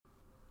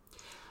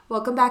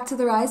Welcome back to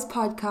the Rise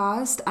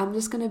podcast. I'm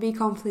just going to be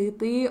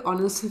completely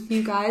honest with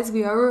you guys.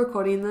 We are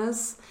recording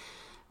this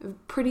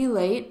pretty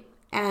late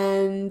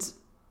and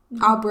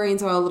our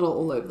brains are a little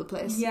all over the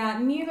place. Yeah,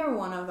 neither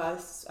one of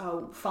us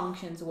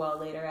functions well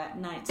later at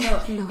night.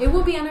 So It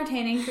will be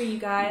entertaining for you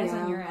guys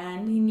on your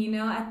end. And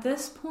at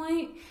this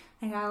point,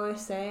 like I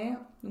always say,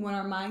 when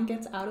our mind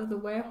gets out of the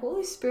way,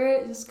 Holy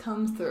Spirit just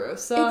comes through.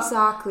 So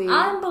exactly.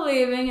 I'm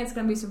believing it's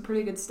going to be some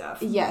pretty good stuff.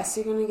 Yes,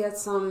 you're going to get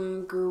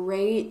some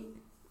great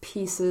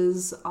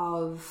pieces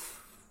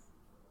of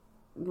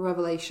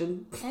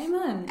revelation.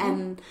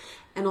 Amen.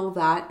 And all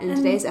that in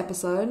today's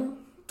episode.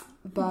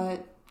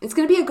 But it's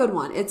going to be a good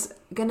one. It's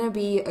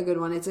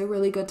a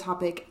really good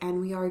topic, and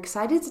we are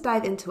excited to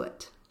dive into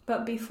it.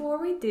 But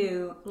before we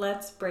do,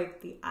 let's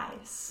break the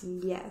ice.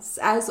 Yes.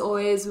 As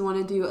always, we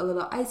want to do a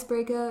little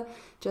icebreaker,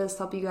 just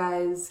help you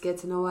guys get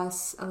to know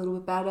us a little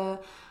bit better.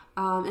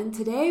 And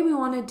today we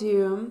want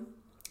to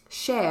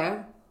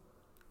share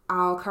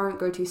our current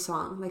go-to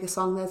song, like a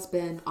song that's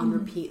been on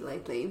repeat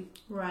lately.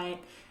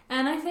 Right.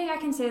 And I think I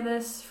can say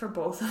this for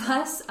both of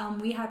us.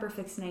 We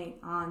hyperfixate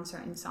on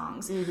certain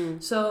songs. Mm-hmm.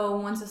 So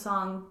once a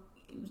song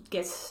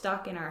gets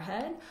stuck in our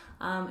head,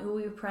 it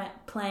will be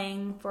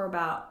playing for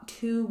about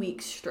 2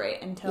 weeks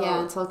straight until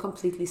I'm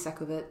completely sick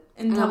of it.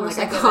 Until we're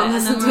sick of it. And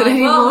then we're like,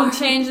 well, I'm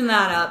changing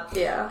that up.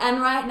 Yeah.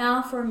 And right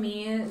now, for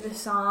me, the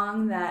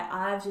song that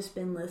I've just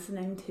been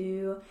listening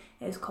to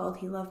is called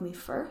He Loved Me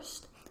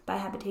First by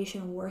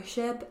Habitation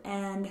Worship.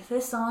 And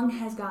this song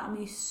has gotten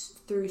me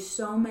through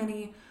so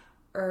many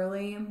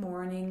early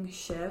morning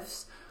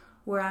shifts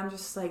where I'm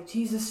just like,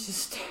 Jesus,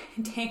 just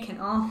take it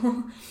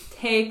all.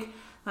 Take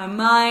my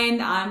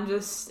mind.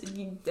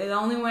 The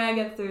only way I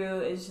get through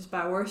is just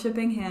by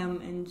worshiping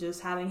Him and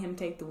just having Him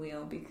take the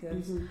wheel,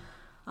 because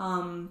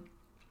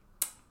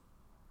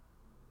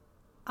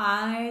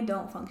I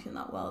don't function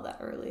that well that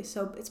early.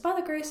 So it's by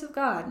the grace of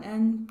God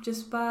and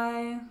just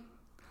by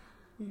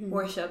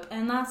worship.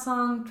 And that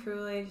song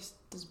truly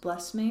just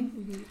blessed me.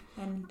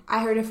 And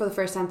I heard it for the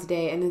first time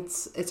today, and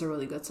it's a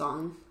really good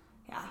song.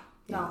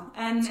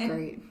 And it's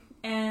great.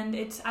 And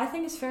I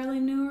think it's fairly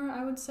newer,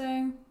 I would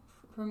say,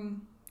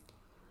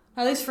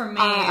 at least for me.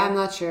 I'm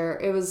not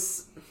sure.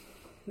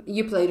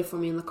 You played it for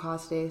me in the car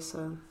today,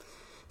 so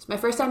it's my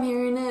first time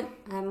hearing it.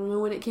 I don't know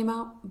when it came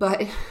out,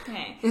 but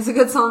it's a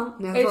good song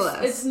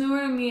nevertheless. It's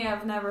newer to me.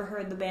 I've never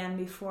heard the band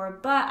before,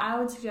 but I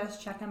would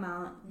suggest check them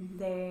out.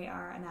 They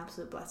are an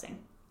absolute blessing.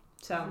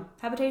 So,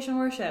 Habitation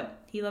Worship,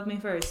 He Loved Me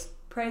First.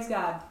 Praise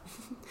God.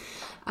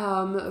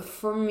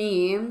 For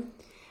me,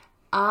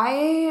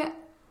 I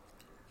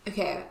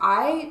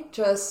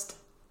just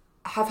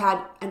have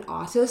had an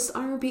artist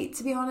on repeat,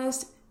 to be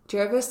honest.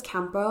 Jervis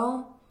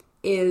Campbell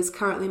is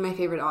currently my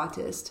favorite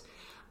artist.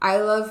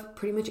 I love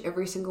pretty much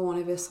every single one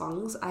of his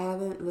songs. I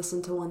haven't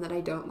listened to one that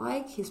I don't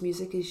like. His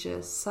music is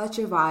just such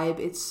a vibe.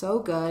 It's so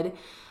good.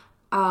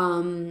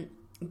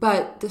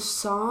 But the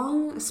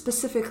song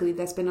specifically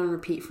that's been on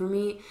repeat for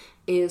me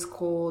is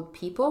called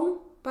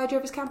People by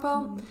Jervis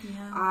Campbell.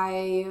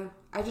 I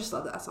just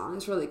love that song.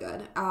 It's really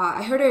good.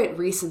 I heard it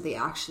recently,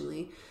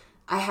 actually.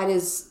 I had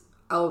his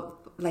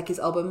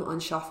album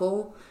on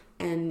shuffle,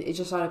 and it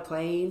just started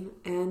playing,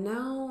 and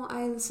now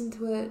I listen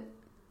to it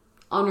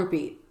on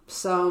repeat.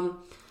 So,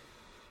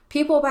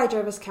 People by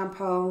Jervis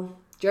Campbell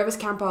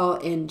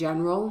in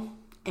general,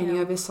 any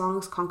of his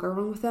songs, can't go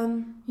wrong with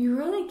them. You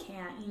really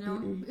can't,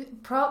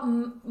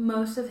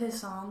 most of his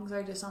songs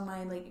are just on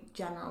my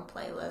general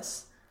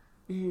playlist,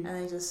 and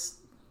they just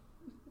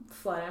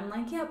flood. I'm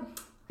like, yep.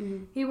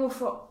 He will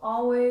for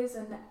always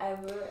and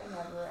ever and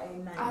ever,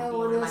 amen. I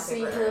want to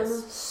see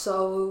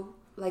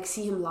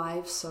him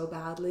live so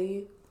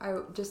badly.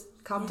 I just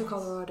come to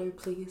Colorado,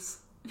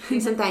 please.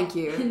 Please and thank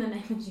you. In the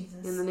name of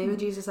Jesus. In the name of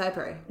Jesus, I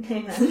pray.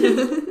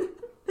 Amen.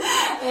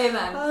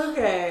 Amen.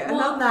 Okay, and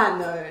on that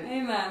note.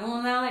 Amen.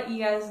 Well, now that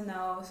you guys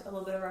know a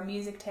little bit of our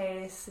music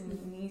tastes,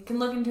 and you can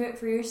look into it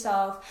for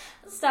yourself,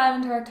 let's dive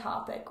into our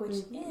topic,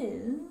 which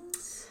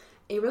is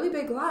a really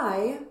big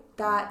lie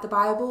that the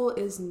Bible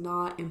is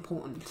not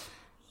important.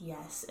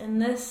 Yes,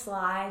 and this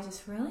lie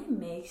just really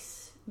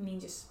makes me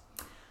just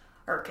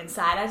irk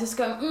inside. I just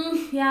go,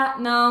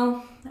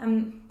 no,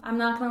 I'm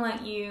not gonna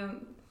let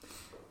you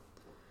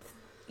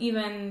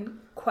even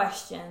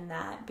question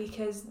that,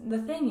 because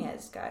the thing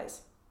is,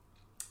 guys,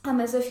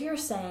 as if you're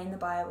saying the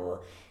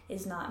Bible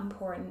is not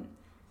important,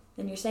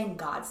 then you're saying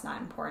God's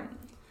not important.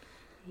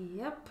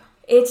 Yep.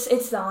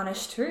 It's the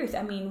honest truth.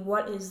 I mean,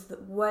 what is the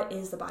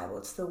Bible?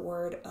 It's the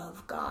Word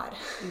of God.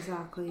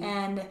 Exactly.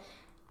 And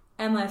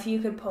Emma, if you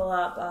could pull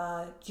up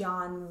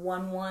John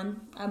 1:1,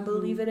 I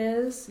believe it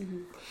is.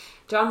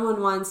 John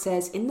 1:1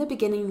 says, "In the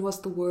beginning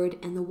was the Word,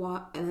 and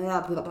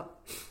the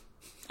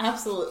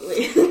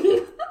Absolutely.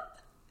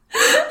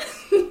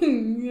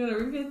 You gonna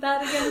repeat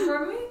that again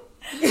for me?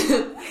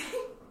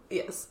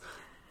 Yes.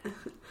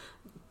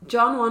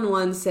 John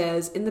 1:1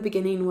 says, "In the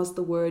beginning was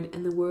the Word,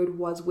 and the Word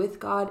was with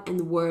God, and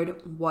the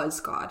Word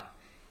was God."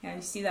 Yeah,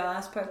 you see that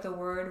last part? The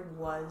Word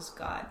was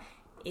God,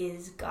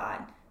 is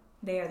God.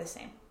 They are the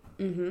same.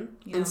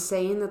 Mm-hmm. And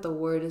saying that the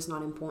word is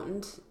not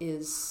important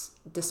is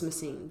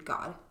dismissing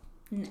God.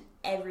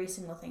 Every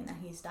single thing that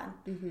he's done.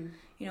 Mm-hmm.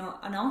 You know,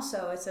 and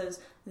also it says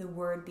the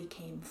word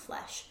became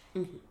flesh.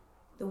 Mm-hmm.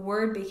 The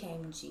word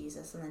became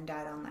Jesus and then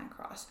died on that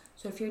cross.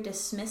 So if you're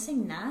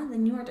dismissing that,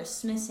 then you are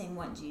dismissing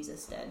what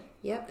Jesus did.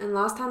 Yep. And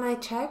last time I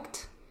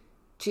checked,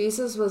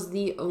 Jesus was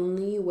the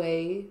only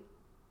way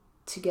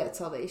to get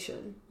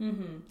salvation.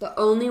 Mm-hmm. The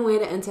only way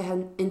to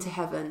enter into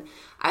heaven.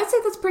 I'd say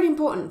that's pretty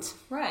important.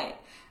 Right.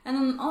 And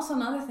then also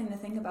another thing to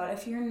think about,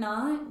 if you're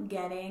not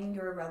getting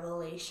your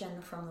revelation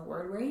from the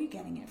word, where are you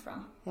getting it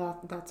from? Yeah,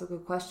 that's a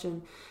good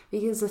question.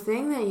 Because the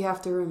thing that you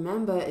have to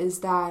remember is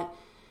that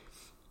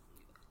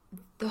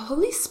the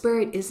Holy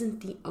Spirit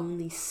isn't the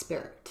only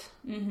spirit.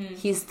 Mm-hmm.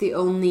 He's the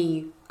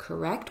only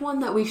correct one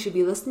that we should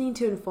be listening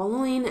to and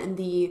following, and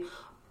the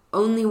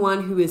only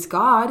one who is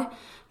God.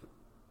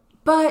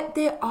 But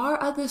there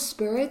are other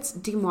spirits,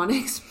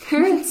 demonic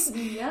spirits,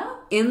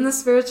 in the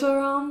spiritual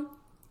realm.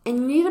 And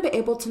you need to be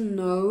able to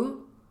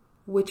know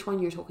which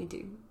one you're talking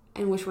to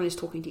and which one is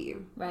talking to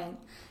you. Right.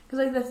 Because,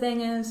 like, the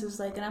thing is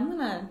like, and I'm going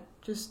to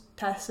just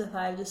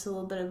testify just a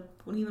little bit of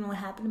what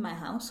happened in my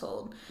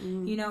household.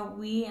 You know,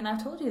 and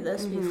I've told you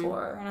this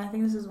before, and I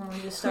think this is when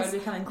we just started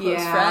becoming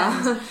close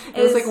friends.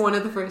 It was like one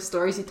of the first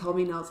stories you told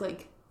me, and I was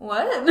like,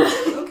 what?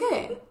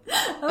 Okay.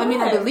 I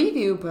mean, I believe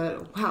you,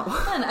 but wow.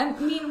 I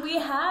mean, we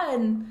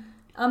had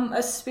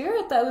a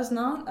spirit that was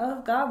not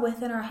of God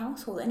within our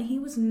household, and he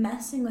was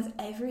messing with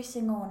every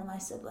single one of my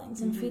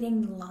siblings and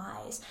feeding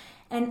lies.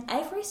 And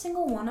every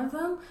single one of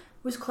them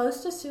was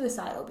close to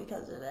suicidal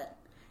because of it.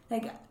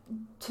 Like,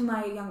 to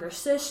my younger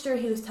sister,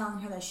 he was telling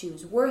her that she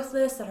was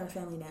worthless, that her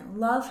family didn't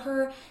love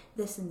her,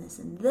 this and this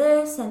and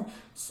this. And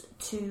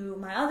to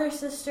my other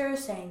sister,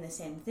 saying the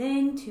same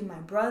thing. To my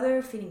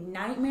brother, feeding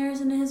nightmares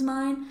into his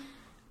mind.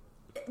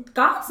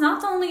 God's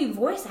not the only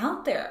voice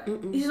out there.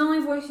 He's the only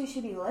voice you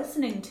should be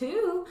listening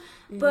to.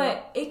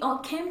 But it all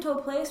came to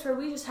a place where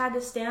we just had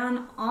to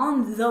stand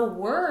on the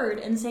word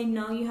and say,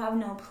 no, you have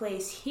no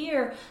place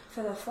here.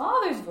 For the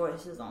Father's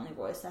voice is the only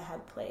voice that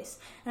had place.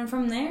 And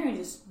from there, it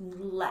just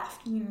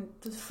left. You know,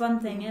 the fun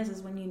thing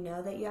is when you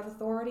know that you have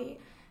authority,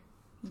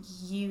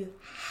 you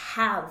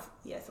have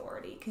the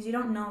authority. Because you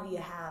don't know what you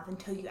have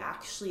until you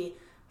actually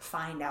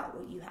find out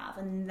what you have.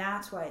 And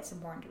that's why it's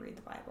important to read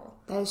the Bible.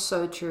 That is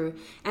so true.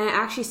 And it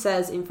actually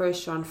says in 1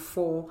 John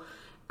 4,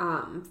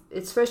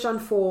 it's 1 John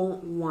 4,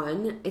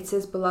 1, it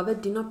says,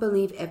 "Beloved, do not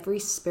believe every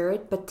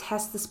spirit, but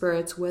test the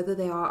spirits whether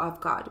they are of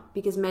God,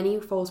 because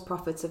many false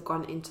prophets have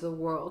gone into the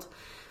world."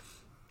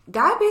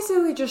 That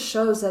basically just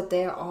shows that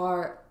there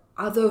are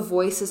other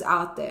voices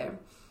out there.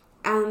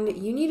 And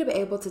you need to be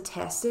able to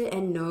test it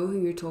and know who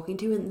you're talking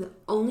to. And the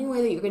only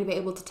way that you're going to be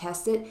able to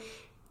test it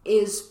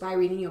is by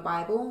reading your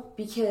Bible,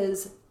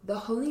 because the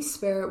Holy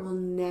Spirit will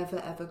never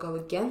ever go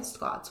against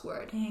God's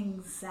word.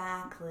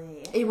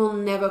 Exactly. It will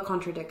never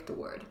contradict the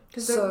word.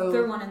 Because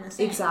they're one and the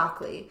same.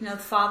 Exactly. You know,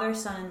 Father,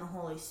 Son, and the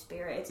Holy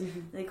Spirit.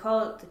 They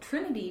call it the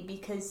Trinity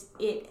because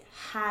it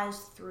has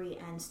three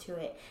ends to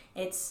it.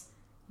 It's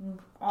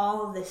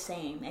all the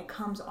same. It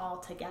comes all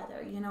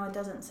together. You know, it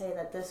doesn't say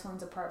that this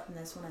one's apart from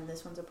this one, and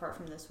this one's apart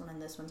from this one, and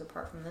this one's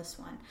apart from this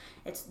one.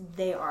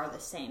 They are the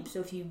same. So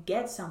if you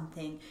get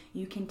something,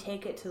 you can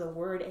take it to the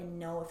word and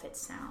know if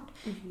it's sound.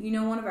 You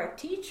know, one of our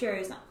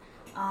teachers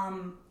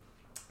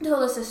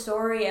told us a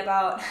story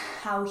about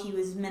how he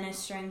was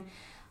ministering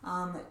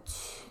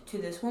to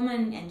this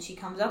woman, and she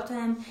comes up to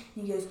him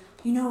and he goes,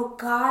 "You know,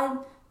 God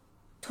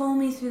told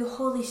me through the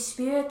Holy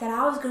Spirit that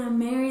I was going to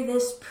marry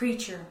this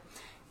preacher."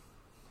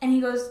 And he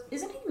goes,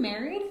 "Isn't he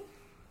married?"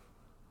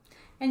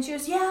 And she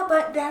goes, "Yeah,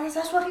 but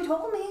that's what he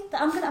told me.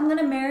 That I'm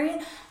gonna marry."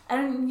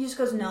 And he just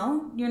goes,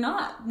 "No, you're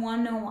not.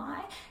 Want to know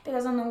why?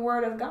 Because on the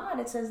Word of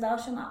God it says, 'Thou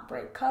shalt not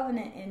break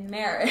covenant in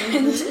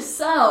marriage.'"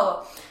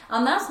 So,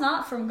 that's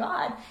not from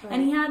God. Right.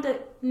 And he had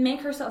to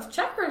make herself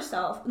check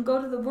herself and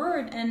go to the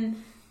Word.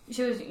 And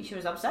she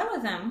was upset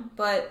with him,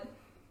 but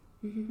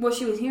what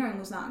she was hearing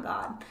was not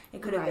God.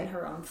 It could have been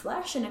her own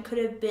flesh, and it could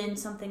have been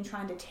something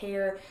trying to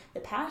tear the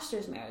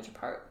pastor's marriage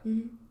apart.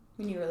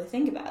 When you really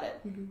think about it.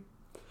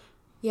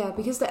 Yeah,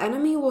 because the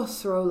enemy will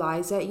throw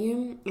lies at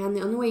you, and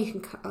the only way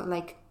you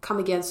can come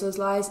against those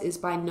lies is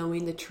by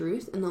knowing the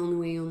truth, and the only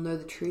way you'll know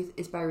the truth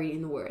is by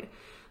reading the word.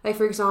 Like,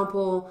 for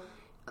example,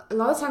 a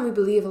lot of time we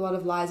believe a lot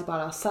of lies about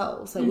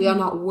ourselves, that we are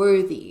not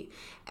worthy,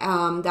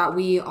 that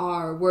we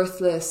are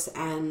worthless,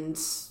 and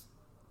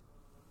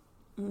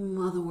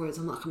other words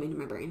are not coming to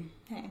my brain.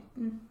 Hey.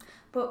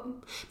 But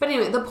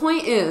anyway, the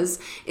point is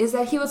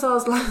that he will tell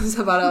us lies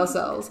about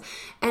ourselves.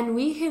 And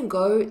we can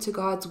go to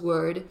God's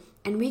word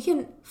and we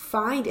can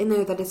find in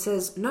there that it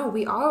says, no,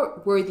 we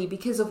are worthy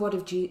because of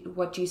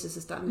what Jesus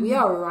has done. We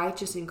are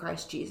righteous in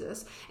Christ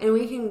Jesus. And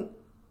we can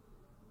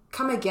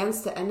come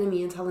against the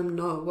enemy and tell him,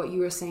 no, what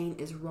you are saying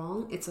is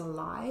wrong. It's a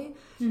lie.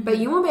 But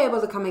you won't be able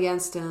to come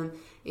against him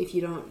if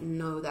you don't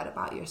know that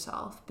about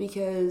yourself.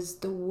 Because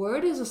the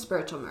word is a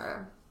spiritual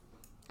mirror.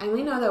 And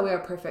we know that we are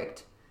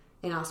perfect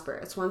in our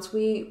spirits. Once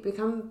we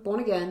become born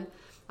again,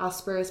 our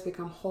spirits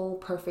become whole,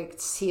 perfect,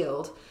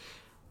 sealed.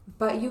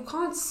 but you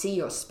can't see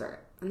your spirit.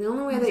 And the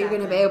only way that you're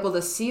going to be able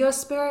to see your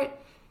spirit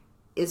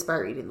is by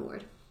reading the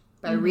Word.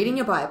 By reading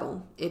your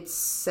Bible. It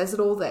says it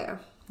all there.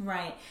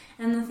 Right.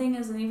 And the thing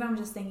is, and even I'm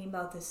just thinking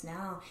about this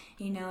now,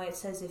 it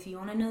says if you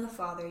want to know the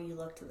Father, you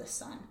look to the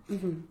Son.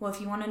 Well,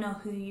 if you want to know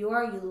who you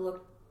are, you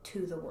look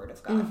to the Word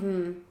of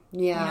God.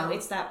 Yeah.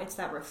 It's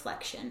that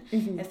reflection.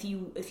 If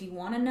you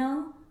want to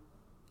know,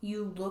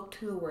 you look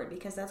to the Word,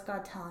 because that's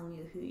God telling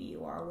you who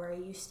you are, where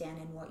you stand,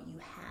 and what you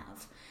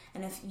have.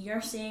 And if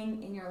you're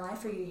seeing in your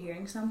life or you're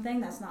hearing something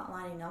that's not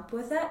lining up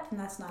with it, then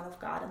that's not of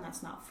God and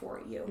that's not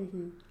for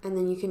you. And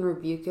then you can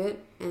rebuke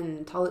it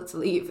and tell it to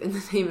leave in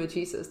the name of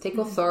Jesus. Take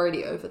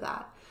authority over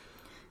that.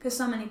 Because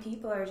so many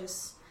people are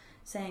just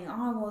saying,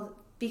 oh, well,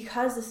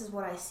 because this is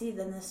what I see,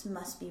 then this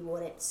must be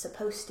what it's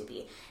supposed to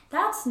be.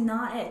 That's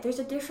not it. There's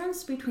a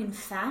difference between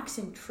facts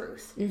and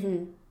truth.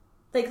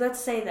 Like, let's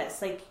say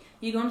this. Like,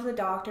 you go into the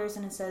doctors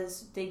and it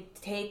says they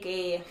take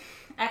a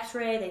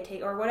x-ray, they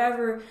take, or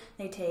whatever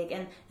they take,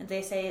 and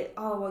they say,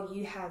 oh, well,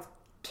 you have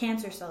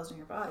cancer cells in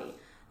your body.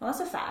 Well,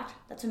 that's a fact.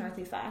 That's an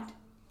earthly fact.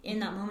 In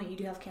that moment, you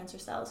do have cancer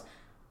cells.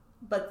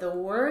 But the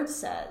Word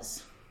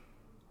says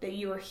that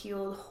you are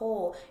healed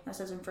whole. It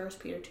says in 1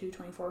 Peter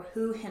 2:24,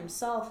 who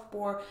himself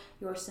bore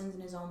your sins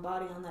in his own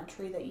body on that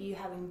tree, that you,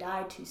 having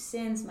died to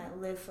sins, might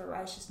live for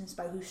righteousness,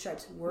 by whose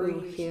stripes were you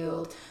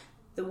healed.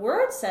 The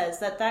Word says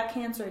that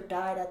cancer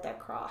died at that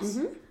cross.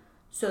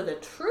 So the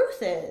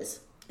truth is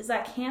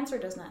that cancer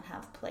does not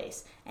have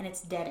place, and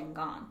it's dead and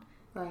gone.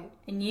 Right.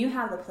 And you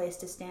have the place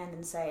to stand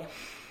and say,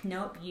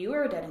 nope, you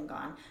are dead and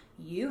gone.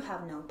 You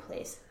have no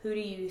place. Who do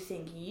you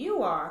think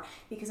you are?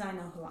 Because I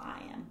know who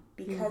I am.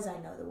 Because I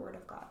know the Word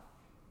of God.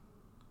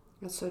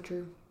 That's so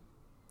true.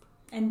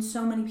 And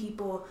so many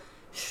people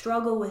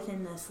struggle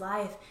within this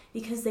life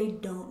because they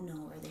don't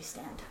know where they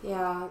stand.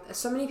 Yeah,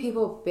 so many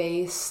people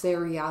base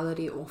their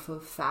reality off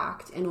of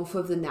fact and off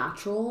of the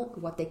natural,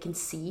 what they can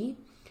see.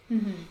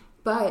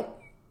 But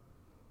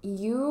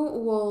you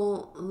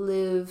will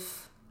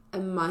live a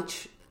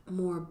much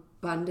more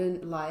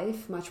abundant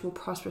life, much more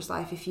prosperous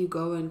life if you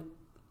go and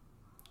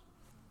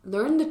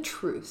learn the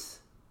truth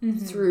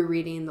through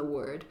reading the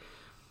Word.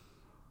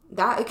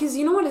 That, because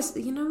you know what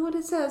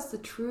it says, the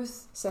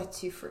truth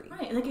sets you free.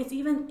 Right, like it's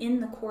even in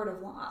the court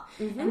of law.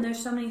 And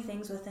there's so many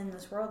things within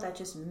this world that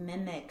just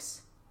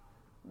mimics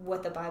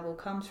what the Bible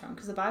comes from,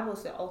 because the Bible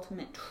is the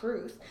ultimate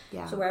truth.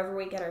 Yeah. So wherever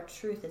we get our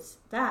truth, it's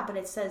that. But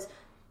it says,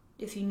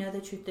 if you know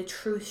the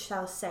truth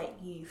shall set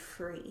you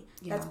free.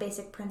 Yeah. That's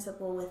basic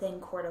principle within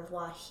court of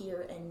law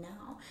here and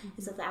now.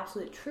 Is that the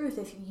absolute truth,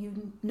 if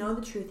you know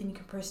the truth and you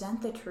can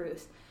present the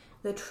truth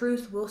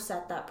will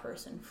set that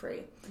person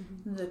free.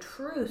 The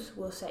truth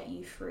will set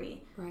you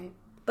free. Right.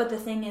 But the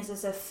thing is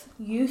if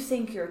you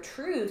think your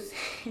truth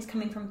is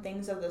coming from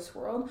things of this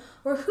world,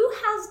 or who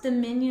has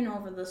dominion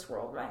over this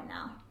world right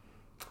now?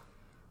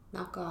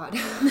 Not God.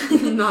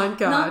 Not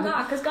God. Not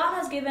God, because God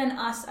has given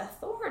us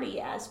authority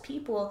as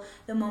people.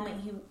 The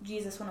moment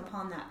Jesus went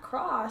upon that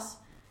cross,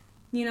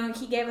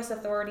 He gave us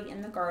authority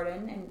in the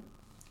garden, and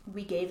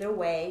we gave it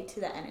away to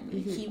the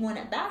enemy. He won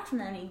it back from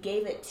them. He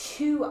gave it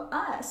to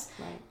us.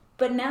 Right.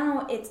 But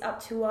now it's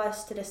up to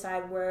us to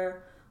decide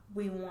where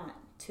we want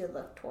to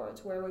look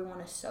towards, where we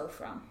want to sow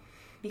from.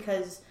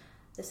 Because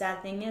the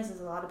sad thing is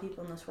a lot of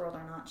people in this world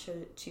are not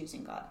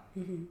choosing God.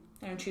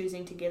 They're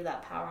choosing to give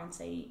that power and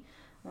say,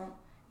 well,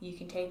 you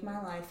can take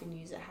my life and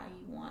use it how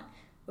you want.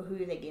 But who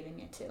are they giving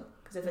it to?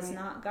 Because if it's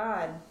not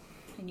God,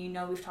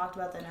 and we've talked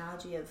about the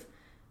analogy of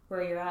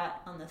where you're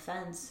at on the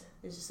fence,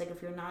 it's just like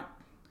if you're not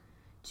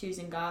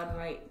choosing God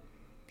right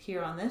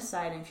here on this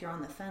side, and if you're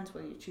on the fence,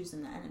 well, you're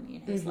choosing the enemy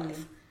in his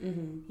life.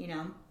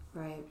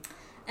 Right.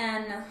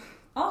 And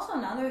also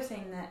another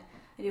thing that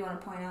I do want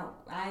to point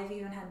out, I've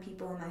even had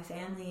people in my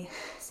family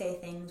say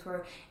things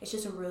where it's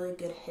just a really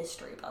good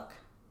history book.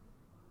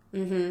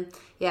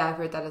 Yeah, I've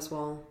heard that as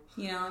well.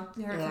 I've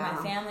heard it from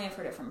my family, I've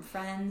heard it from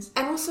friends.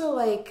 And also,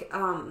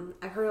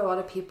 I've heard a lot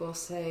of people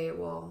say,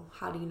 well,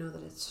 how do you know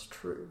that it's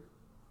true?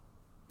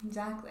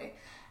 Exactly.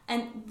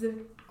 And the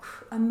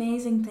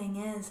amazing thing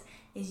is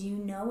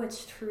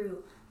it's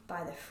true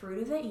by the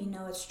fruit of it.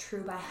 It's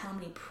true by how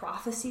many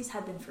prophecies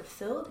have been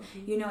fulfilled.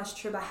 It's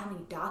true by how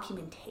many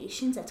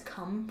documentations that's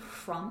come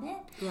from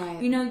it.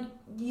 Right.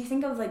 You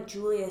think of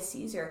Julius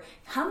Caesar.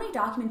 How many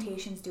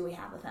documentations do we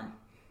have of him?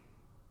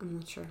 I'm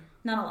not sure.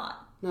 Not a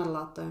lot. Not a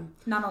lot, though.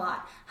 Not a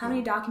lot. How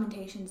many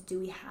documentations do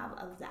we have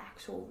of the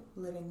actual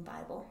living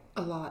Bible?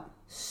 A lot.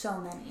 So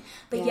many.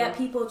 But yet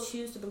people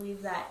choose to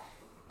believe that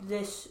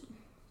this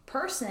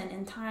person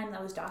in time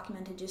that was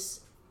documented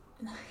just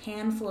a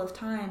handful of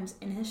times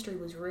in history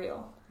was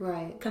real.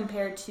 Right.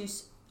 Compared to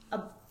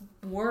a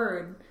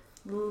word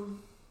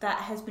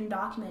that has been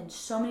documented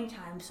so many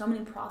times, so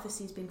many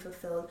prophecies being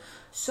fulfilled,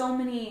 so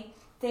many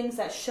things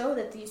that show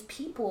that these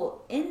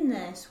people in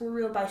this were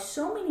real by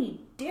so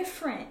many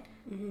different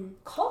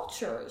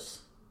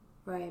cultures.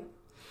 Right.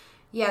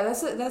 Yeah,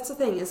 that's the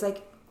thing. It's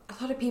like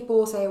a lot of people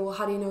will say, well,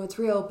 how do you know it's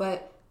real?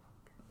 But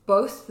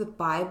both the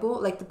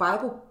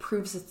Bible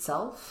proves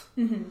itself,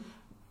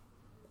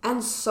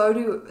 And so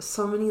do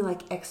so many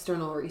like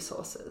external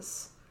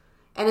resources.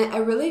 And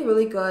a really,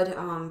 really good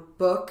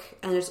book,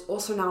 and it's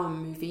also now a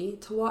movie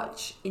to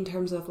watch in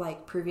terms of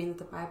like proving that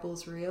the Bible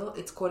is real.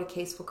 It's called A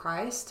Case for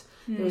Christ.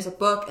 There was a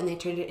book and they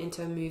turned it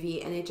into a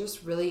movie, and it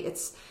just really,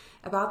 it's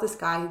about this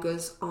guy who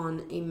goes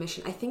on a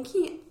mission. I think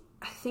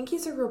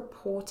he's a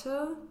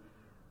reporter.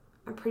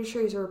 I'm pretty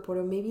sure he's a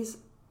reporter. Maybe he's,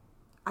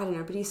 I don't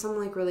know, but he's some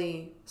like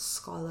really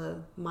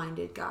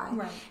scholar-minded guy.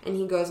 Right. And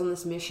he goes on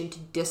this mission to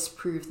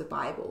disprove the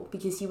Bible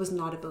because he was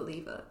not a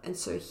believer. And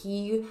so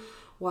he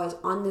was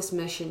on this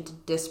mission to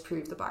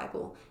disprove the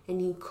Bible,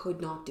 and he could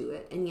not do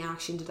it. And he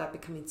actually ended up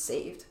becoming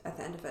saved at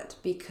the end of it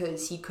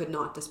because he could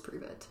not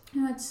disprove it.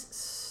 You know,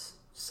 it's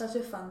such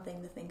a fun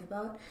thing to think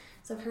about.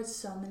 So I've heard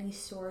so many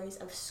stories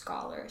of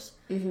scholars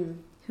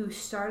who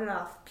started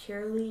off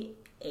purely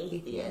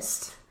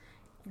atheist,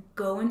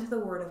 go into the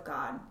Word of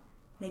God.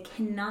 They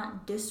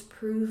cannot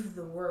disprove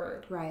the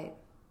Word. Right.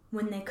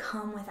 When they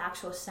come with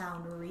actual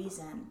sound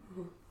reason.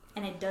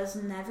 And it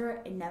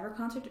never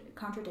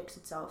contradicts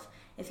itself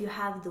if you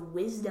have the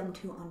wisdom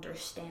to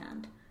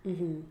understand.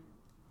 And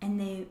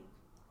they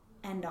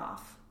end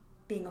off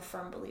being a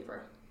firm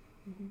believer.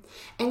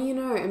 And you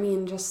know, I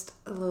mean, just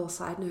a little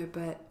side note,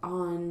 but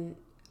on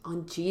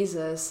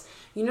Jesus,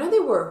 you know,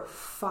 there were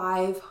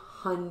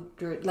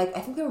 500, like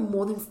I think there were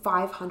more than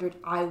 500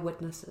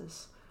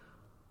 eyewitnesses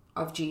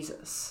of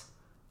Jesus,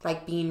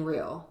 like being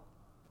real.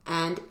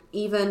 And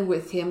even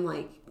with him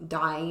like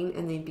dying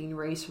and then being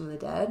raised from the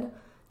dead,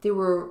 there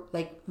were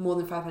like more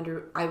than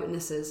 500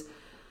 eyewitnesses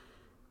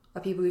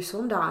of people who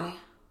saw him die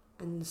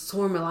and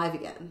saw him alive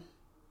again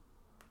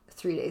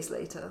 3 days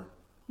later.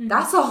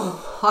 That's a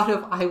lot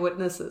of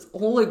eyewitnesses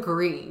all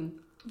agreeing.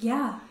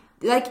 Yeah.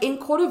 Like in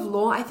court of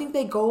law, I think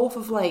they go off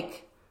of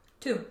like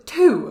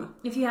two.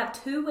 If you have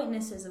 2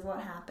 witnesses of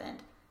what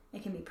happened,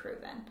 it can be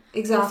proven.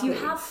 Exactly. If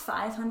you have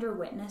 500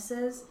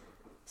 witnesses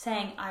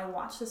saying, I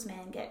watched this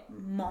man get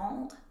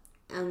mauled,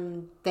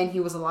 and then he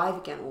was alive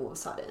again all of a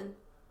sudden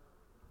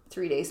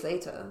 3 days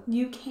later,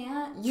 you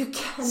can't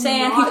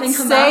say anything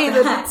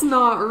about that it's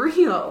not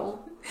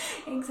real.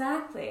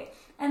 Exactly.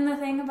 And the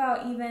thing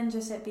about even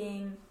just it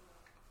being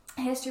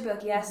a history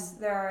book, yes,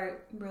 there are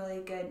really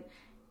good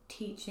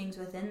teachings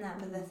within that,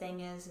 but the thing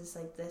is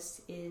like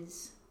this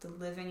is the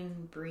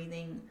living,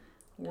 breathing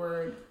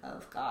Word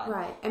of God.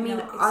 Right. I mean,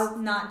 it's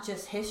not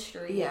just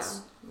history,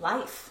 it's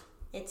life.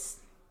 It's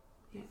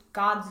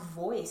God's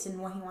voice and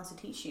what he wants to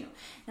teach you.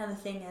 Now the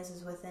thing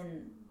is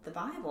within the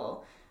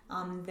Bible,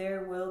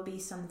 there will be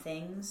some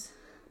things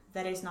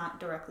that is not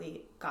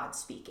directly God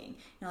speaking.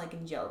 You know, like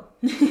in Job.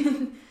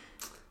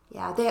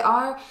 Yeah, there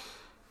are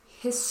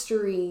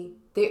history.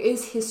 There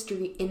is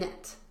history in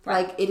it.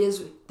 Right. Like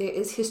there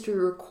is history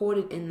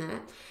recorded in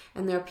that,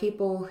 and there are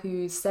people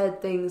who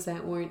said things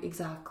that weren't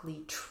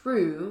exactly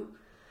true,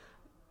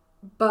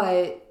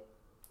 but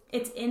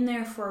it's in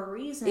there for a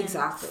reason.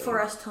 Exactly.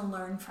 For us to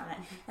learn from it.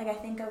 Like I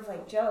think of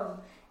like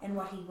Job and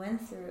what he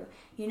went through.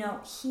 You know,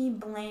 he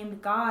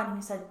blamed God and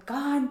he said,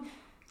 God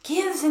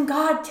gives and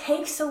God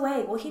takes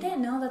away. Well, he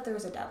didn't know that there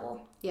was a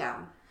devil.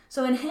 Yeah.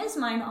 So in his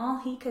mind, all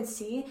he could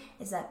see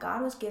is that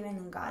God was giving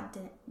and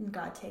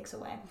God takes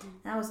away.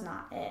 That was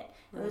not it.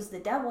 It was the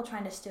devil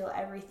trying to steal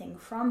everything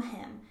from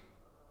him.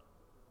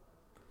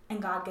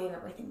 And God gave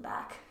everything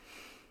back.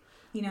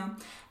 You know?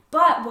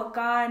 But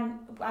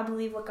I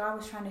believe what God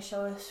was trying to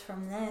show us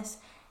from this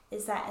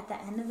is that at the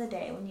end of the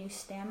day, when you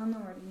stand on the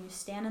Word and you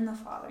stand in the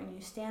Father and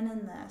you stand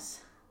in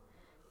this,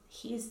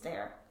 he's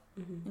there.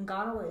 And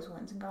God always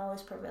wins and God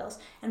always prevails.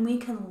 And we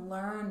can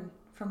learn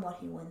from what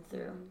he went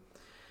through.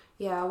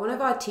 Yeah, one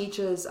of our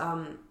teachers,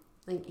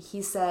 like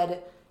he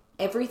said,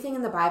 everything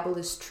in the Bible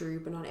is true,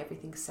 but not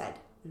everything said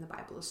in the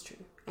Bible is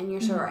true. And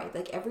you're so right.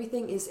 Like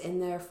everything is in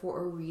there for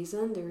a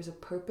reason. There is a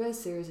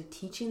purpose. There is a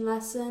teaching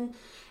lesson.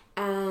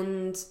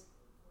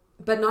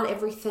 But not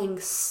everything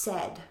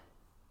said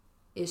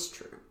is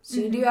true. So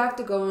you do have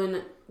to go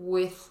in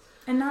with...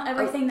 And not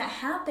everything that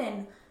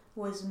happened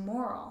was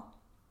moral.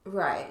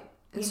 Right.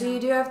 And so you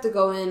do have to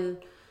go in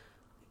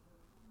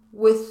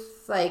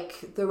with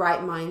like the right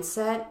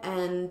mindset,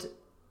 and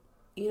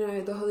you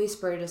know, the Holy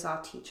Spirit is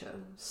our teacher.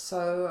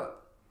 So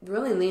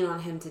really lean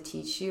on him to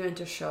teach you and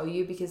to show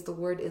you, because the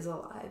Word is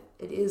alive.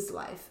 It is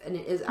life and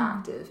it is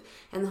active.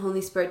 And the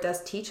Holy Spirit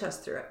does teach us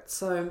through it.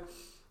 So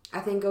I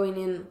think going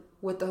in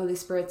with the Holy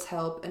Spirit's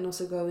help, and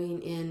also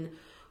going in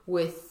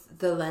with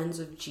the lens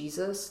of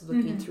Jesus,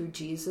 looking through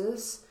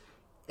Jesus,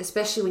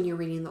 especially when you're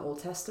reading the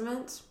Old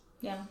Testament.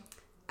 Yeah.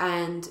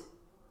 And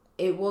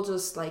it will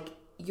just like,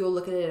 you'll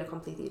look at it in a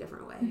completely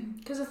different way.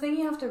 Because the thing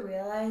you have to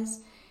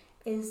realize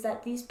is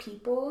that these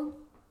people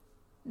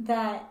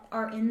that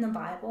are in the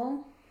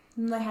Bible,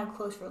 they had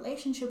close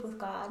relationship with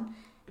God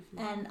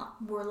and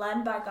were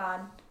led by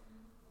God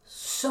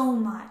so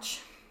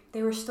much,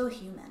 they were still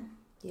human.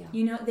 Yeah.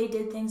 You know, they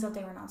did things that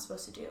they were not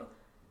supposed to do.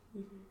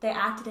 They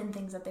acted in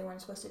things that they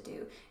weren't supposed to do.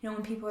 You know,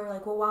 when people are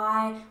like, well,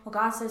 why? Well,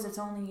 God says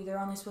they're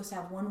only supposed to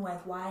have one wife.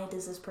 Why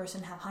does this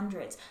person have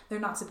hundreds? They're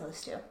not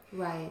supposed to.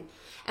 Right.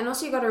 And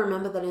also you got to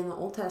remember that in the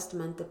Old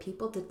Testament, the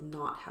people did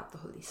not have the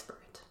Holy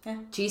Spirit. Yeah.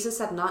 Jesus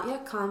had not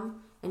yet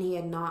come, and he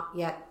had not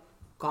yet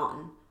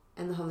gone,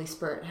 and the Holy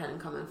Spirit hadn't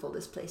come and filled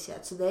this place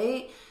yet. So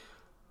they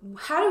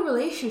had a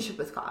relationship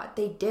with God.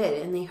 They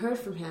did, and they heard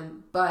from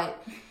him,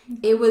 but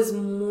it was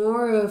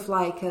more of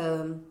like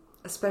a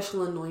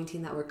special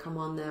anointing that would come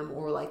on them,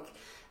 or like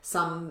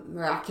some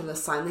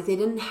miraculous sign. Like they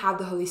didn't have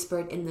the Holy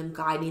Spirit in them,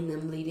 guiding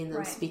them, leading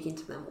them, speaking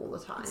to them all the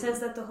time. It says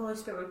that the Holy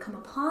Spirit would come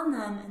upon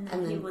them, and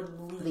then he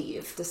would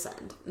leave,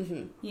 descend.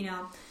 You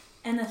know,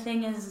 and the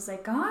thing is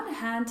like God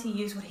had to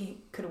use what he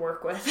could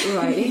work with,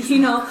 right? You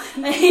know,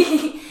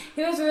 he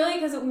was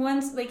really, because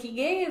once like he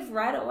gave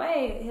right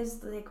away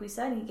his, like we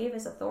said, he gave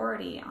his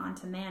authority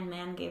onto man.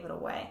 Man gave it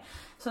away.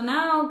 So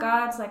now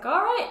God's like,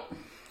 all right,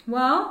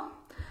 well,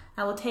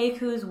 I will take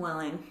who is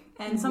willing.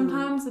 And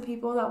sometimes the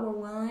people that were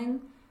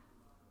willing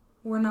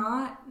were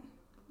not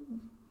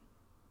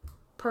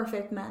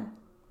perfect men.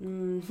 No,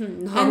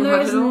 and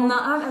there's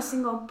not a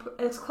single,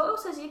 as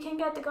close as you can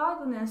get to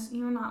godliness,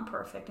 you're not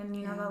perfect. And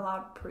you know, the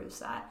law proves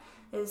that.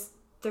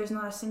 There's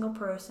not a single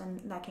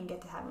person that can get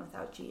to heaven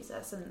without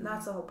Jesus. And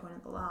that's the whole point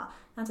of the law.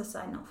 That's a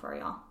side note for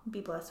y'all. Be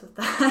blessed with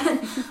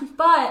that.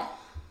 But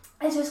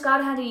it's just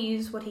God had to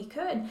use what he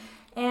could.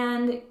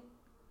 And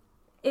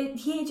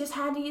he just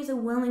had to use a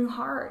willing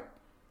heart.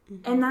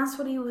 And that's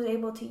what he was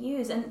able to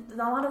use. And a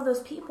lot of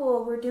those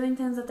people were doing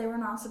things that they were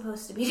not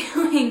supposed to be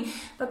doing.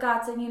 But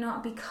God said, you know,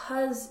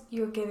 because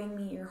you're giving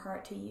me your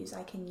heart to use,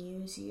 I can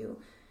use you.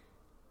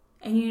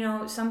 And you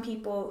know, some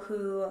people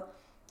who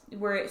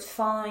were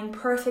following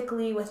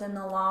perfectly within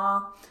the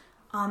law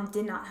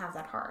did not have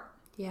that heart.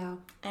 Yeah.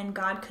 And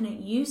God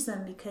couldn't use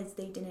them because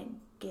they didn't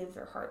give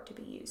their heart to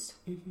be used.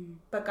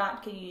 But God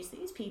could use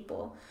these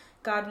people.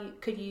 God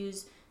could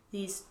use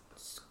these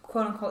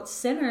quote-unquote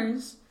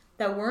sinners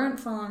that weren't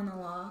following the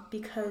law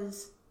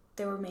because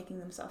they were making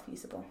themselves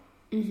usable.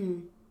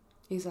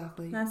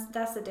 Exactly.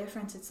 That's the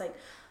difference. It's like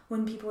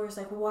when people are just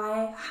like,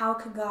 why? How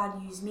could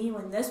God use me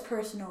when this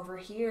person over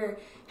here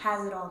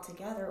has it all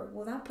together?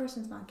 Well, that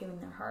person's not giving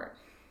their heart.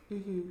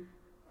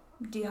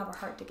 Do you have a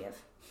heart to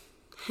give?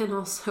 And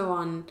also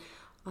on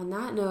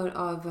that note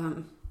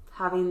of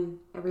having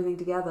everything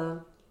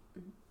together,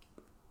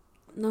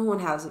 no one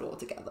has it all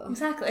together.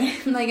 Exactly.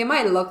 Like it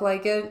might look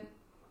like it,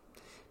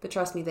 but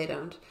trust me, they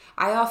don't.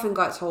 I often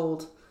got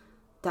told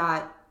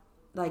that,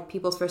 like,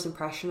 people's first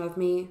impression of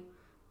me,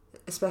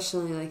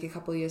 especially like a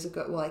couple of years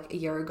ago, well, like a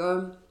year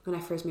ago, when I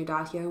first moved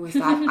out here, was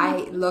that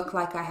I looked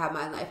like I had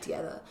my life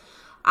together.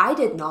 I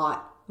did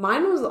not.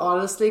 Mine was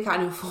honestly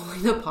kind of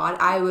falling apart.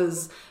 I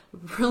was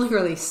really,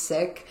 really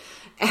sick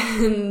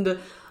and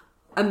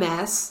a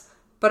mess.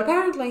 But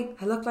apparently,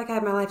 I looked like I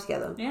had my life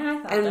together.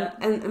 Yeah, I thought that.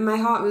 And my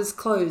heart was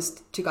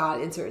closed to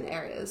God in certain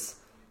areas.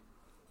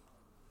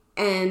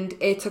 And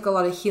it took a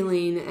lot of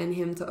healing and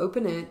him to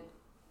open it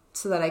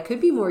so that I could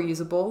be more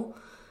usable.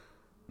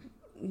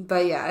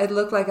 But yeah, it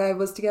looked like I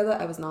was together.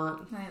 I was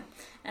not. Right.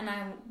 And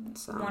I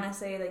want to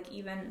say, like,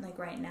 even like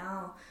right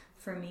now,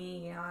 for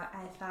me, you know,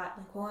 I thought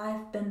like, well,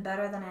 I've been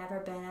better than I've ever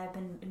been. I've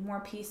been in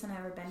more peace than I've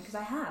ever been, because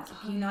I have.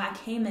 You know, I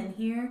came in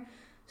here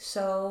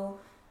so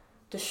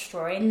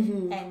destroyed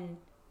and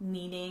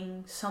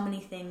needing so many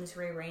things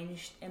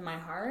rearranged in my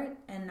heart,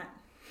 and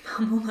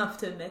I'm enough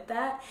to admit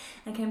that.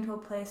 I came to a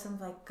place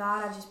of like,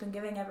 God, I've just been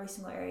giving every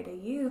single area to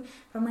you,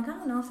 but I'm like, I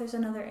don't know if there's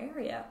another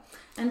area.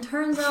 And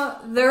turns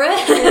out there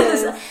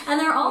is. And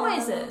there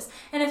always is.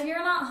 And if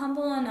you're not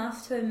humble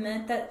enough to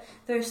admit that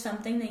there's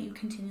something that you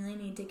continually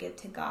need to give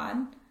to God,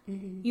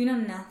 you know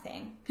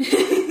nothing.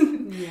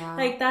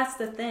 Like, that's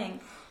the thing,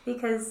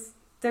 because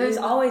there's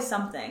always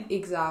something.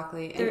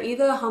 Exactly. And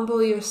either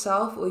humble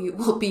yourself or you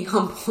will be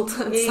humbled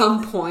at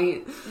some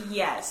point.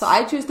 Yes. So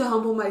I choose to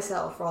humble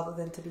myself rather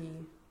than to be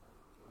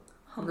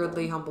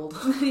rudely humbled.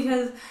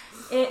 Because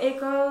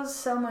it goes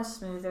so much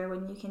smoother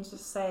when you can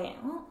just say,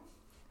 well,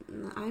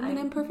 I'm an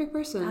imperfect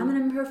person. I'm an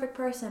imperfect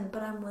person,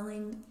 but I'm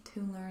willing to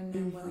learn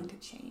and willing to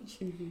change.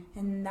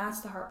 And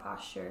that's the heart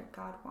posture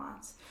God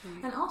wants.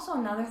 And also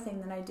another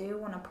thing that I do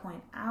want to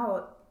point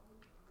out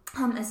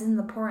is in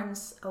the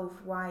importance of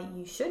why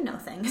you should know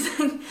things.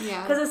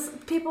 Because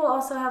people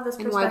also have this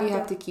perspective. And why do you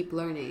have to keep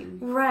learning?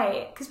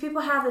 Right. Because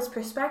people have this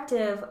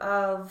perspective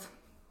of,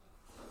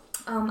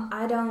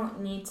 I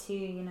don't need to,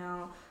 you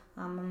know,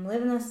 I'm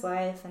living this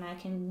life and I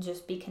can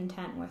just be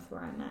content with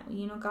where I'm at.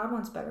 You know, God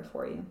wants better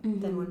for you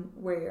than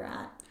where you're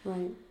at.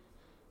 Right.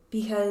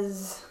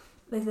 Because,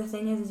 like, the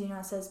thing is, you know,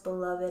 it says,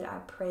 beloved, I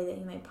pray that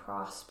you may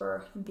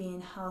prosper and be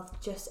in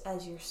health just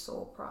as your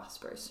soul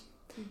prospers.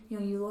 You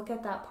know, you look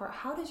at that part,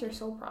 how does your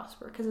soul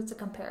prosper? Because it's a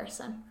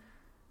comparison.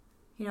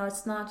 You know,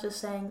 it's not just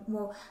saying,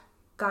 well,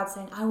 God's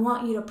saying, I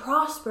want you to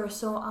prosper,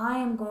 so I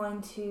am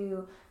going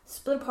to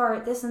split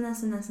apart this and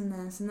this and this and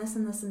this and this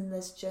and this and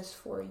this just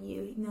for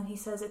you. You know, he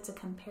says it's a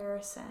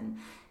comparison.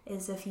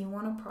 Is if you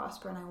want to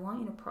prosper and I want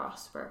you to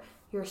prosper,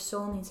 your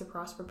soul needs to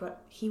prosper,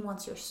 but he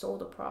wants your soul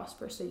to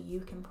prosper so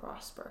you can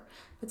prosper.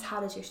 But how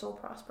does your soul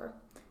prosper?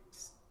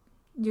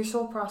 Your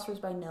soul prospers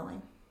by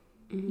knowing.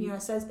 You know,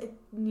 it says,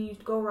 you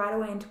go right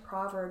away into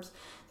Proverbs.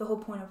 The whole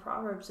point of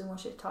Proverbs, in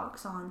which it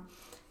talks on,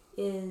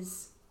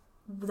 is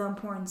the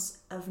importance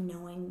of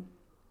knowing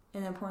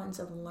and the importance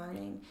of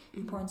learning, the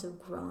importance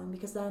of growing,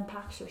 because that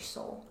impacts your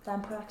soul. That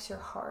impacts your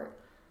heart.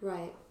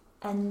 Right.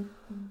 And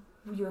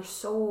your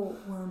soul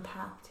will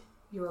impact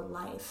your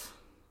life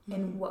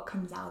and what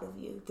comes out of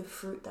you, the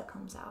fruit that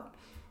comes out.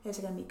 Is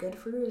it going to be good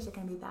fruit or is it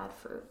going to be bad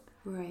fruit?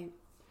 Right.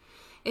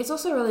 It's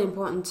also really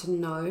important to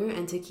know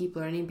and to keep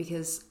learning,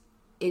 because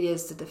it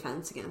is the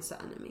defense against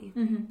the enemy.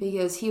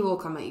 Because he will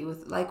come at you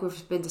with, like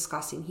we've been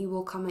discussing, he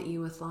will come at you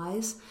with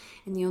lies.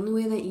 And the only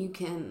way that you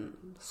can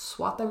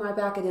swat them right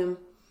back at him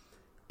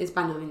is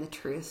by knowing the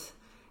truth.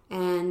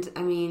 And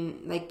I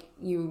mean, like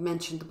you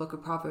mentioned the book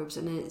of Proverbs,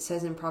 and it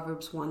says in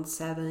Proverbs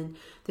 1:7,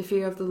 the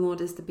fear of the Lord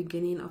is the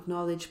beginning of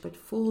knowledge, but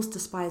fools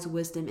despise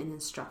wisdom and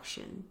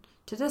instruction.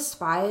 To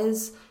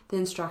despise the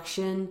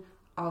instruction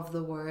of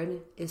the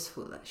word is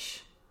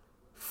foolish.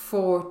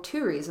 For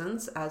two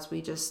reasons, as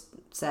we just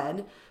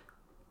said: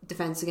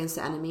 defense against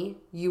the enemy.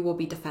 You will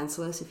be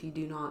defenseless if you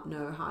do not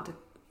know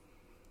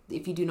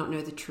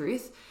the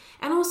truth.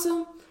 And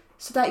also,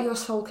 so that your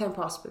soul can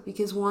prosper.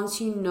 Because once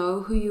you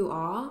know who you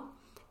are,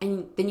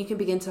 and then you can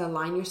begin to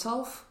align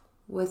yourself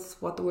with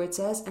what the word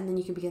says, and then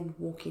you can begin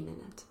walking in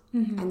it.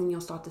 And then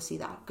you'll start to see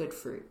that good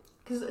fruit.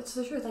 Because it's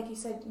the truth, like you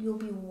said, you'll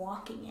be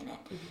walking in it.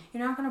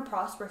 You're not going to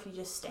prosper if you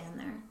just stand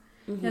there.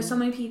 You know, so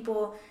many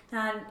people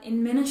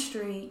in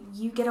ministry,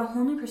 you get a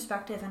whole new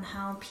perspective on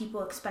how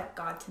people expect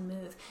God to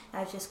move.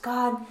 As just,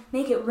 God,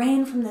 make it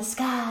rain from the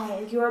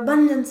sky, your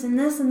abundance in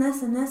this and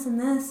this and this and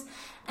this.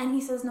 And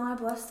he says, no, I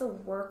bless the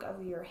work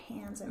of your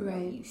hands and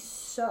what you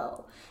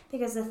sow.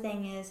 Because the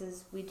thing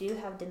is we do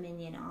have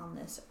dominion on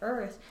this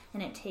earth,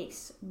 and it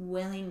takes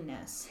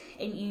willingness.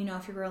 And you know,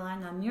 if you're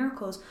relying on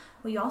miracles,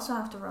 what you also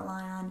have to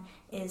rely on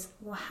is,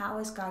 well, how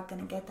is God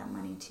going to get that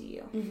money to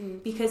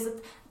you? Because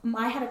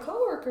I had a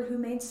coworker who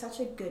made such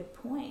a good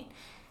point.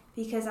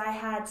 Because I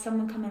had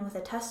someone come in with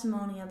a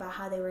testimony about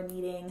how they were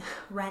needing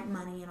rent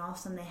money, and all of a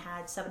sudden they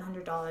had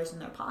 $700 in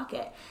their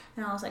pocket.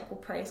 And I was like, well,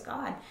 praise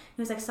God.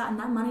 He was like, and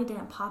that money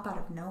didn't pop out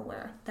of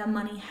nowhere. That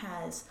money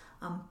has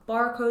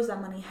barcodes.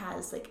 That money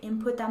has like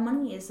input. That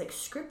money is like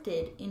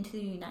scripted into the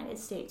United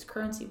States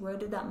currency. Where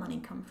did that money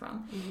come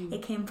from?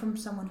 It came from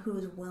someone who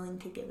was willing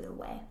to give it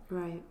away.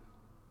 Right.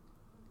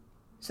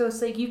 So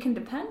it's like you can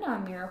depend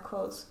on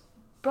miracles,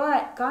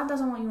 but God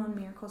doesn't want you on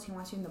miracles. He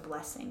wants you in the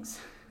blessings.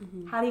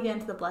 How do you get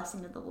into the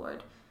blessing of the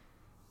Lord?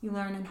 You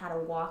learn in how to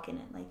walk in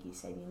it, like you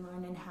said. You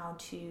learn in how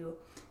to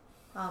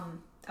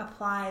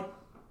apply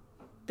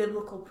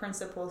biblical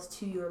principles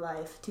to your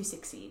life to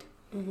succeed.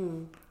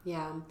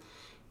 Yeah.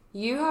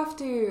 You have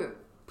to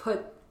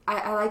put,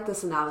 I like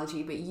this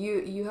analogy, but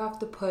you have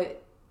to put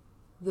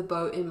the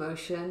boat in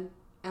motion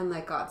and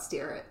let God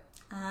steer it.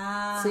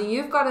 So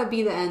you've got to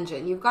be the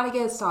engine. You've got to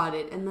get it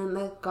started, and then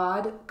let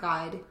God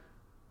guide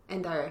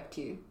and direct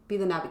you. Be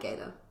the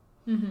navigator.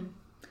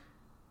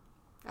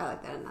 I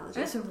like that analogy.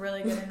 That's a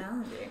really good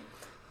analogy.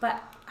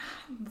 But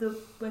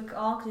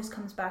all just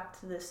comes back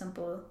to the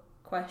simple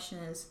question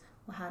is,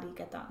 well, how do you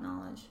get that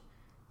knowledge?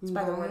 It's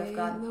by the Word of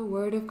God. The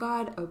Word of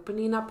God,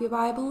 opening up your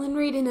Bible and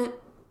reading it.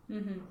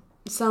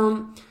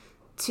 So,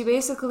 to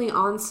basically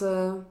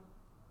answer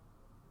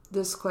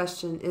this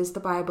question, is the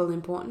Bible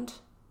important?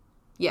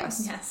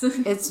 Yes.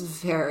 It's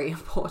very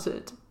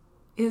important.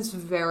 It's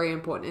very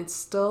important. It's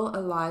still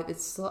alive.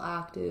 It's still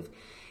active.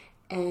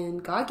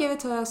 And God gave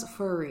it to us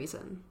for a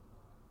reason.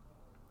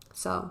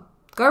 So,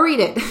 go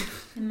read it.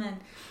 Amen.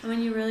 And when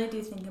you really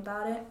do think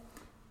about it,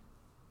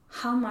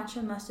 how much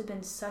it must have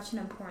been such an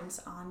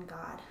importance on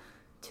God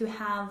to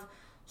have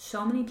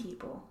so many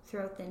people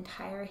throughout the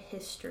entire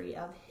history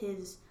of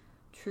His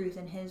truth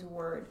and His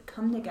Word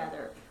come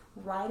together,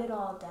 write it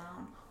all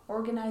down,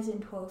 organize it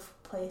into a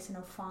place in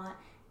a font,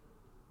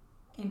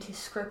 into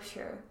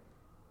Scripture,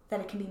 that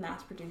it can be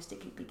mass produced,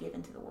 it can be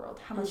given to the world.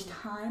 How much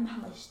time,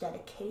 how much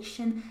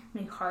dedication, how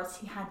many hearts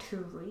He had to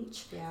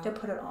reach to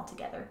put it all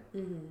together.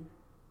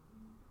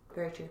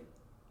 Very true.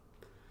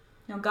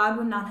 Now, God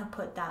would not have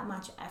put that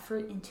much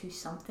effort into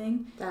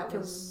something that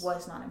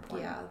was not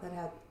important. Yeah, that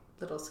had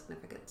little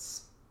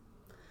significance.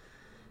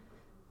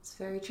 It's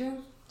very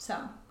true. So,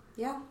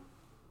 yeah.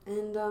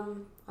 And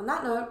on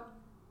that note,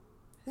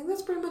 I think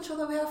that's pretty much all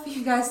that we have for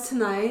you guys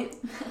tonight.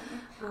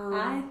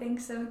 I think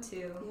so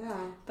too. Yeah.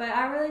 But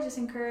I really just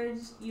encourage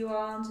you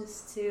all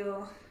just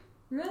to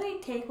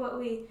really take what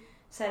we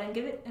said and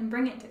give it and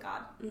bring it to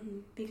God.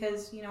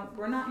 Because, you know,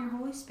 we're not your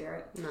Holy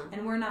Spirit. No.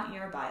 And we're not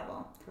your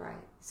Bible. Right.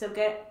 So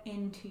get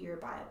into your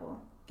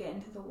Bible. Get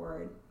into the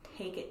Word.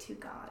 Take it to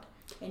God.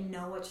 And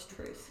know what's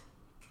truth.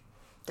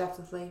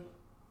 Definitely.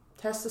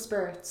 Test the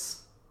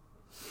spirits.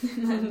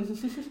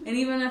 And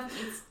even if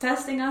it's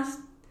testing us,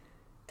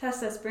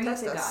 test us, bring it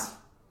to God.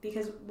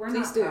 Because we're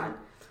not God.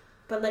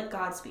 But let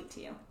God speak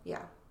to you.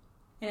 Yeah.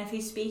 And if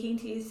he's speaking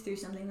to you through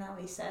something that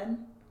we said,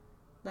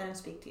 let him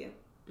speak to you.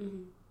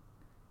 Mm-hmm.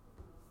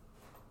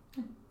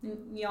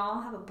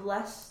 Y'all have a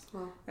blessed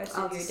rest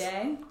of your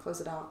day.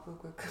 Close it out real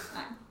quick.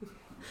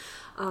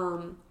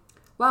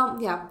 Well,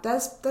 yeah,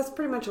 that's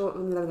pretty much all.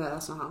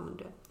 That's not how I'm going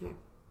to do it. Anyway.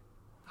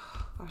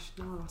 Oh, gosh,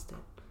 now I lost it.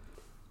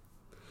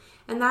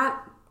 And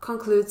that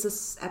concludes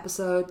this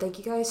episode. Thank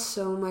you guys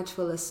so much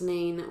for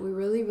listening. We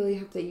really, really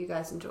hope that you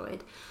guys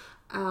enjoyed.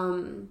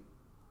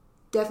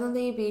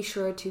 Definitely be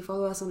sure to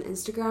follow us on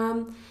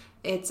Instagram.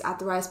 It's at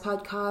The Rise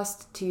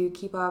Podcast to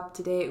keep up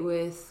to date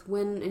with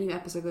when a new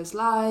episode goes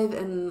live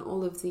and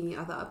all of the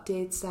other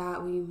updates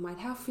that we might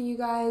have for you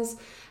guys,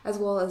 as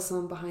well as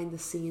some behind the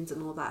scenes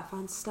and all that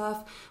fun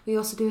stuff. We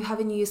also do have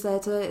a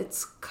newsletter.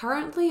 It's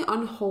currently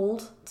on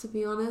hold, to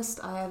be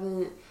honest. I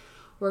haven't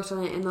worked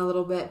on it in a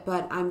little bit,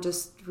 but I'm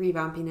just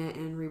revamping it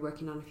and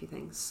reworking on a few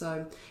things.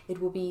 So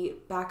it will be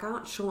back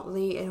out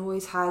shortly. It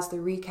always has the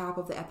recap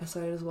of the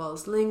episode as well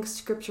as links,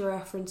 scripture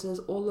references,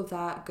 all of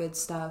that good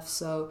stuff.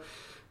 So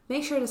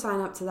make sure to sign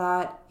up to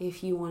that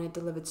if you want it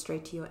delivered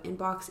straight to your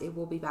inbox. It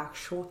will be back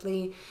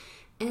shortly.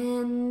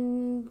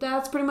 And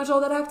that's pretty much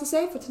all that I have to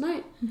say for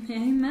tonight.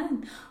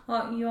 Amen.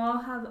 Well, you all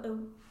have a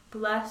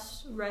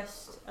blessed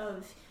rest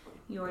of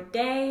your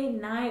day,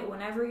 night,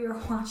 whenever you're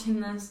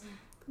watching this.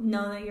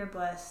 Know that you're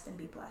blessed and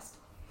be blessed.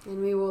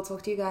 And we will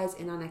talk to you guys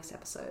in our next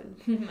episode.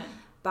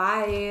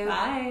 Bye.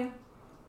 Bye.